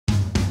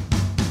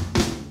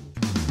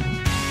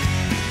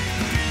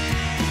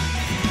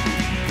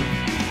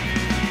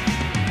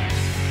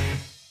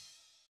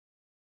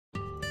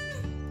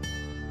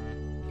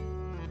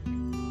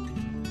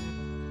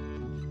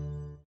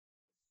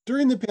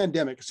During the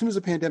pandemic, as soon as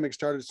the pandemic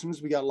started, as soon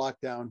as we got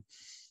locked down,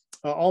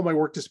 all my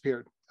work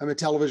disappeared. I'm a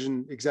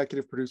television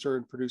executive producer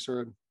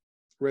and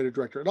writer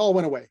director. It all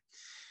went away.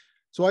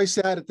 So I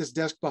sat at this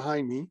desk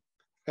behind me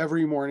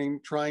every morning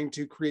trying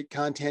to create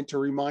content to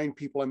remind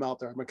people I'm out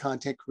there. I'm a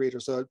content creator,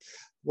 so I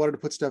wanted to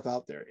put stuff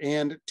out there.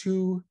 And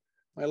to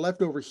my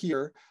left over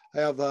here,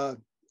 I have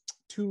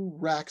 2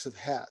 racks of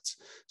hats.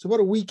 So about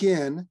a week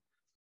in,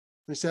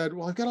 I said,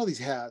 well, I've got all these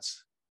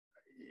hats.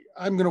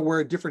 I'm going to wear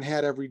a different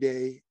hat every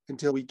day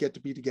until we get to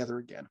be together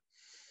again.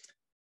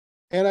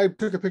 And I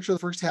took a picture of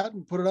the first hat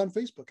and put it on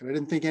Facebook, and I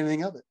didn't think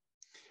anything of it.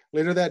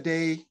 Later that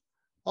day,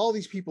 all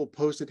these people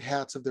posted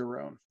hats of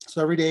their own.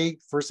 So every day,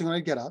 first thing when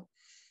I'd get up,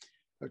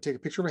 I would take a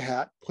picture of a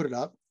hat, put it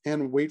up,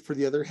 and wait for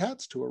the other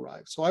hats to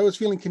arrive. So I was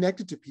feeling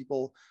connected to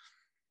people,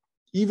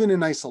 even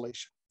in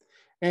isolation.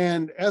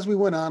 And as we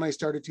went on, I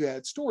started to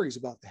add stories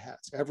about the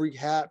hats. Every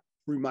hat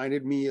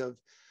reminded me of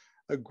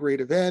a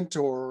great event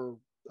or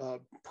a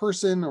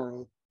person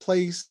or a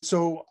place.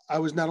 So I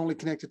was not only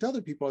connected to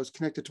other people, I was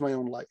connected to my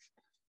own life.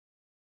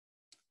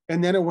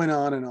 And then it went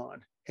on,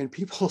 and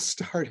people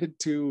started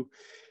to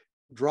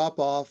drop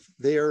off.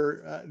 They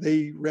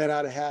ran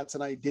out of hats,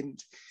 and I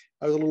didn't.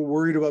 I was a little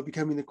worried about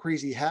becoming the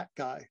crazy hat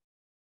guy.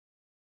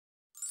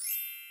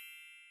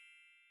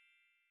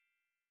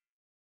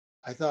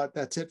 I thought,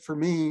 that's it for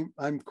me.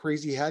 I'm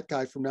crazy hat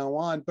guy from now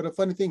on. But a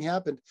funny thing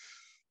happened.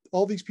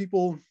 All these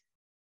people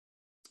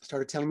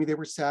started telling me they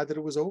were sad that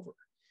it was over.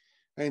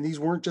 And these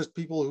weren't just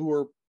people who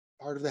were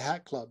part of the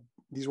hat club.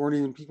 These weren't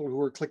even people who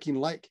were clicking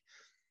like.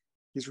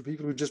 These were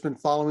people who'd just been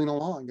following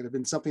along. It had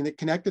been something that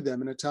connected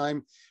them in a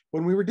time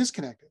when we were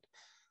disconnected.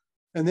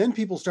 And then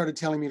people started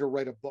telling me to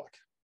write a book.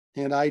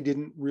 And I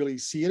didn't really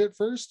see it at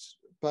first.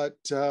 But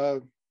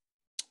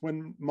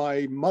when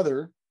my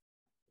mother,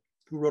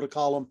 who wrote a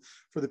column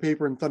for the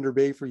paper in Thunder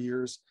Bay for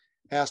years,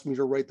 asked me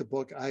to write the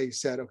book, I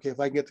said, okay, if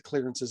I can get the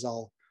clearances,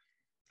 I'll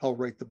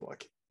write the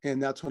book. And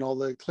that's when all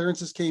the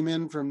clearances came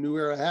in from New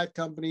Era Hat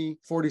Company,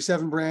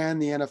 47 brand,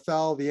 the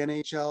NFL, the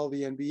NHL,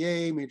 the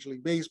NBA, Major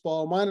League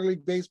Baseball, Minor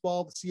League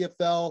Baseball, the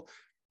CFL,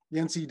 the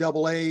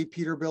NCAA,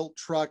 Peterbilt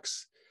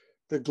Trucks,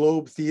 the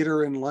Globe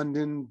Theatre in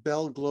London,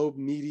 Bell Globe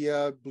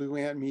Media, Blue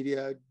Ant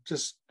Media,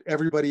 just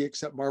everybody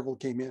except Marvel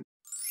came in.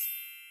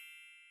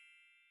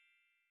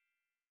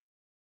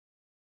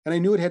 And I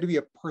knew it had to be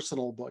a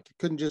personal book. It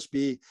couldn't just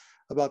be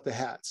about the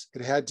hats.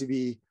 It had to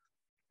be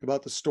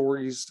about the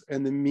stories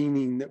and the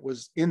meaning that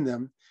was in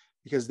them,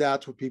 because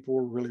that's what people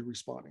were really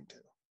responding to.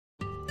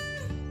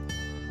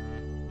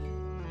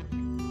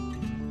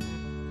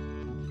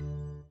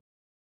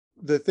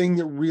 The thing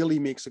that really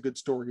makes a good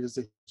story is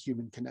the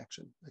human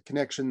connection, a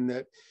connection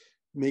that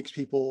makes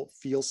people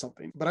feel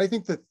something. But I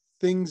think the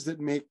things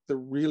that make the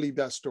really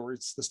best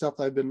stories, the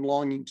stuff I've been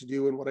longing to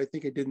do, and what I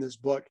think I did in this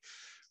book,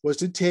 was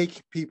to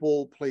take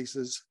people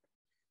places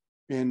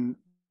and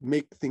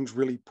make things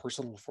really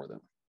personal for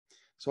them.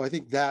 So I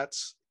think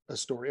that's a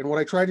story. And what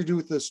I try to do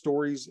with the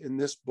stories in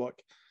this book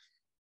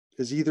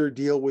is either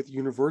deal with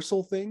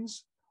universal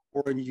things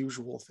or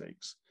unusual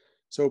things.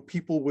 So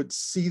people would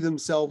see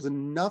themselves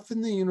enough in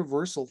the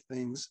universal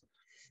things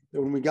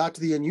that when we got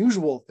to the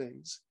unusual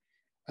things,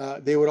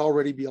 they would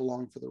already be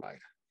along for the ride.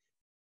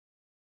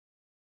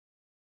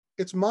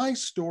 It's my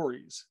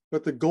stories,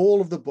 but the goal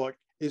of the book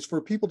is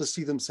for people to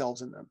see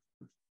themselves in them,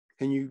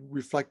 and you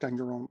reflect on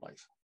your own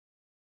life.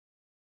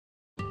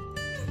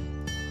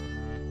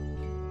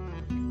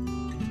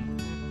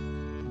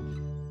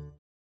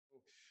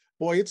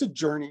 Boy, it's a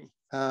journey.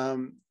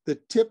 The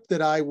tip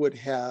that I would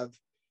have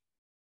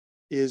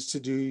is to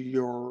do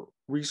your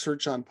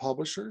research on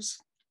publishers,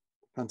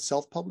 on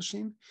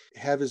self-publishing.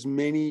 Have as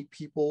many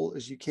people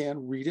as you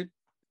can read it,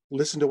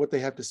 listen to what they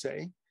have to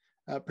say,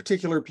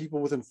 particular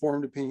people with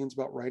informed opinions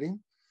about writing.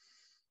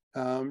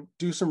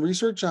 Do some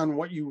research on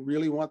what you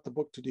really want the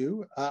book to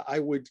do. I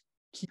would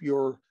keep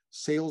your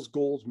sales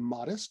goals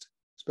modest,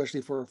 especially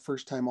for a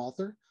first-time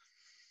author.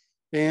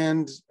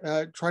 And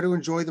try to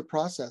enjoy the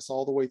process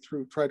all the way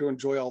through. Try to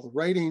enjoy all the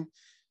writing.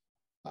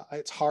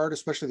 It's hard,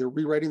 especially the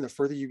rewriting. The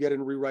further you get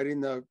in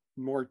rewriting, the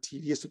more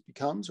tedious it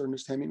becomes.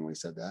 Ernest Hemingway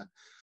said that.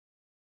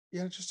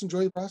 Yeah, just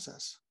enjoy the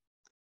process.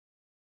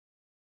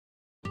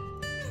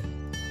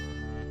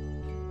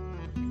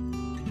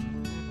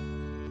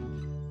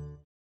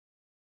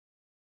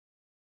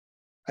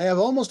 I have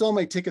almost all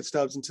my ticket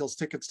stubs until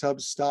ticket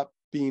stubs stop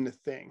being a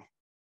thing.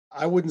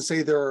 I wouldn't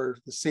say there are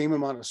the same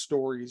amount of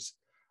stories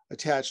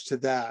attached to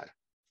that,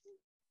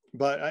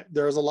 but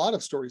there's a lot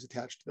of stories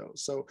attached to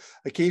those. So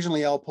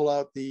occasionally I'll pull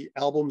out the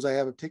albums I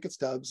have of ticket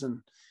stubs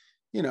and,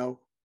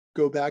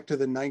 go back to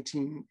the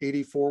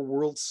 1984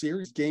 World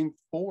Series Game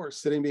 4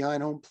 sitting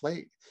behind home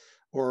plate,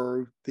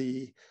 or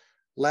the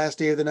last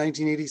day of the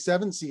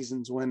 1987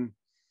 seasons when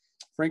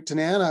Frank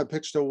Tanana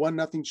pitched a 1-0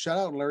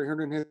 shutout and Larry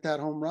Herndon hit that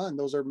home run.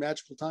 Those are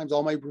magical times.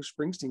 All my Bruce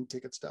Springsteen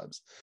ticket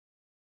stubs.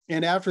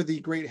 And after the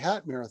Great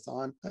Hat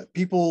Marathon,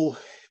 people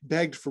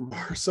begged for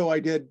more. So I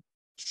did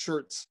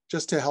shirts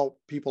just to help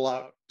people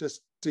out,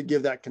 just to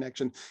give that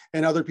connection.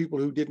 And other people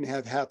who didn't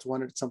have hats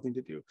wanted something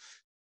to do.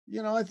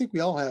 I think we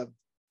all have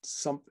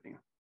something.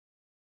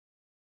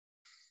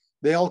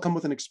 They all come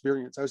with an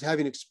experience. I was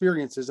having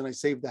experiences and I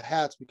saved the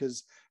hats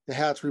because the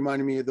hats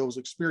reminded me of those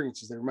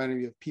experiences. They reminded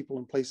me of people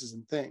and places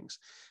and things.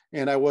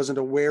 And I wasn't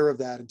aware of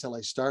that until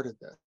I started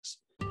this.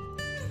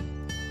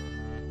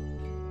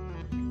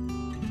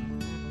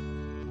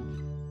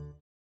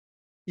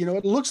 You know,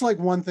 it looks like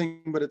one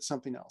thing, but it's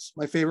something else.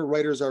 My favorite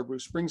writers are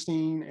Bruce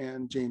Springsteen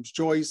and James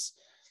Joyce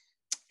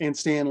and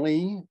Stan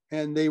Lee.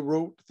 And they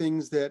wrote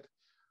things that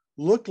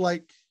looked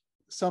like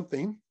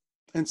something,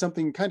 and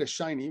something kind of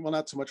shiny. Well,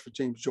 not so much for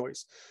James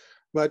Joyce,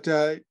 but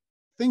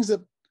things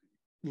that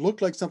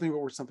looked like something, but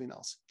were something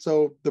else.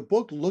 So the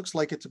book looks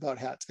like it's about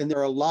hats, and there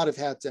are a lot of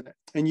hats in it.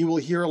 And you will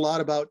hear a lot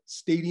about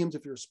stadiums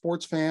if you're a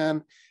sports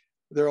fan.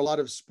 There are a lot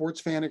of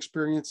sports fan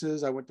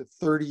experiences. I've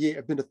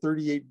been to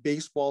 38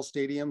 baseball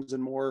stadiums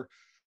and more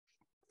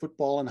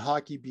football and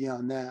hockey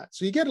beyond that.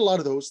 So you get a lot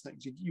of those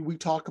things. We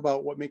talk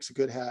about what makes a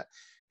good hat.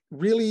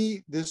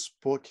 Really, this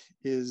book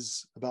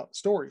is about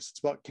stories.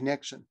 It's about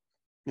connection.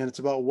 And it's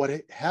about what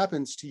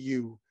happens to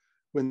you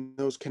when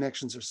those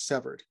connections are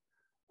severed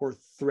or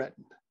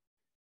threatened.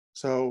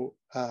 So,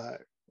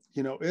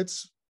 you know,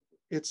 it's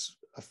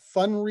a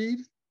fun read.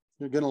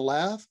 You're going to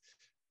laugh,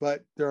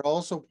 but there are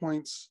also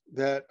points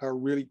that are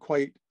really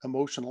quite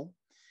emotional.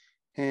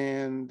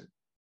 And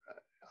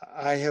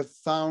I have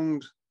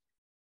found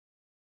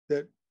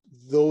that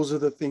those are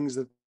the things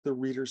that the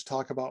readers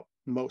talk about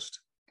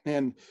most.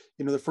 And,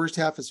 you know, the first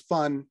half is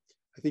fun.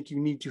 I think you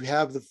need to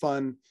have the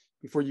fun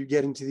before you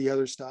get into the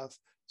other stuff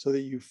so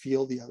that you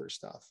feel the other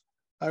stuff.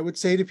 I would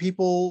say to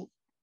people,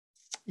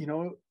 you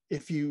know,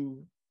 if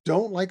you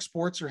don't like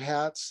sports or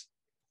hats,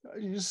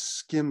 you just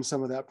skim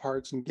some of that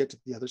parts and get to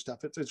the other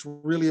stuff. It's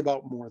really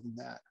about more than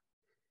that.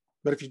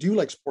 But if you do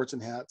like sports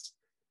and hats,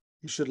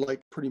 you should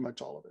like pretty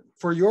much all of it.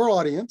 For your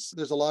audience,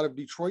 there's a lot of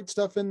Detroit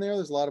stuff in there.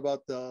 There's a lot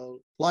about the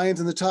Lions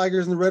and the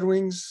Tigers and the Red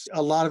Wings.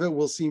 A lot of it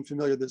will seem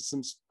familiar. There's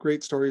some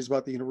great stories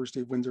about the University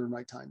of Windsor in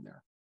my time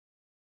there.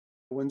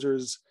 Windsor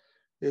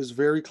is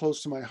very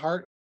close to my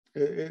heart.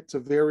 It's a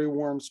very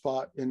warm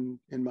spot in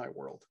my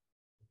world.